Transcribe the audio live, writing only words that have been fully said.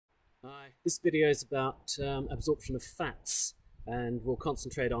Hi. This video is about absorption of fats, and we'll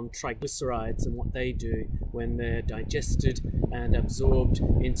concentrate on triglycerides and what they do when they're digested and absorbed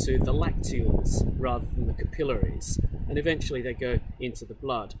into the lacteals rather than the capillaries, and eventually they go into the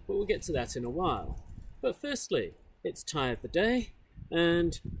blood, but we'll get to that in a while. But firstly, it's tie of the day,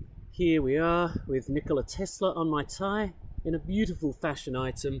 and here we are with Nikola Tesla on my tie in a beautiful fashion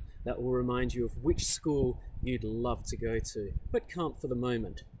item that will remind you of which school you'd love to go to, but can't for the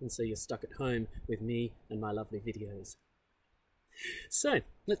moment, and so you're stuck at home with me and my lovely videos. So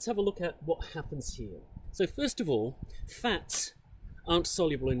let's have a look at what happens here. So first of all, fats aren't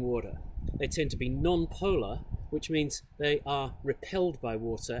soluble in water. They tend to be non-polar, which means they are repelled by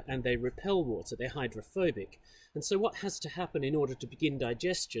water, and they repel water. They're hydrophobic. And so what has to happen in order to begin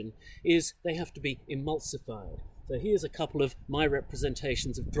digestion is they have to be emulsified. So here's a couple of my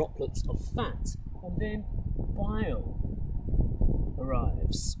representations of droplets of fat, and then bile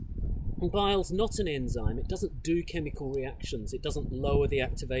arrives. And bile's not an enzyme. It doesn't do chemical reactions. It doesn't lower the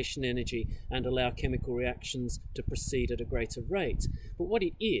activation energy and allow chemical reactions to proceed at a greater rate. But what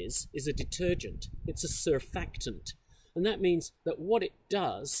it is a detergent. It's a surfactant. And that means that what it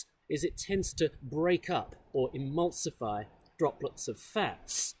does is it tends to break up or emulsify droplets of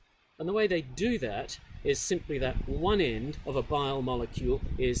fats. And the way they do that is simply that one end of a bile molecule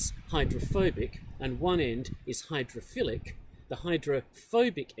is hydrophobic and one end is hydrophilic. The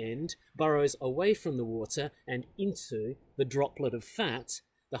hydrophobic end burrows away from the water and into the droplet of fat.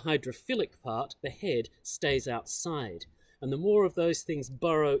 The hydrophilic part, the head, stays outside. And the more of those things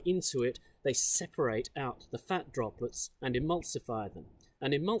burrow into it, they separate out the fat droplets and emulsify them.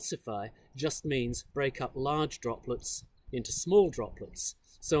 And emulsify just means break up large droplets into small droplets.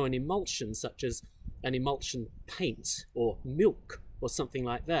 So an emulsion, such as an emulsion paint or milk or something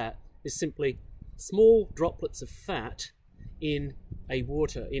like that, is simply small droplets of fat in a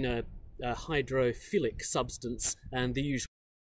hydrophilic substance, and the usual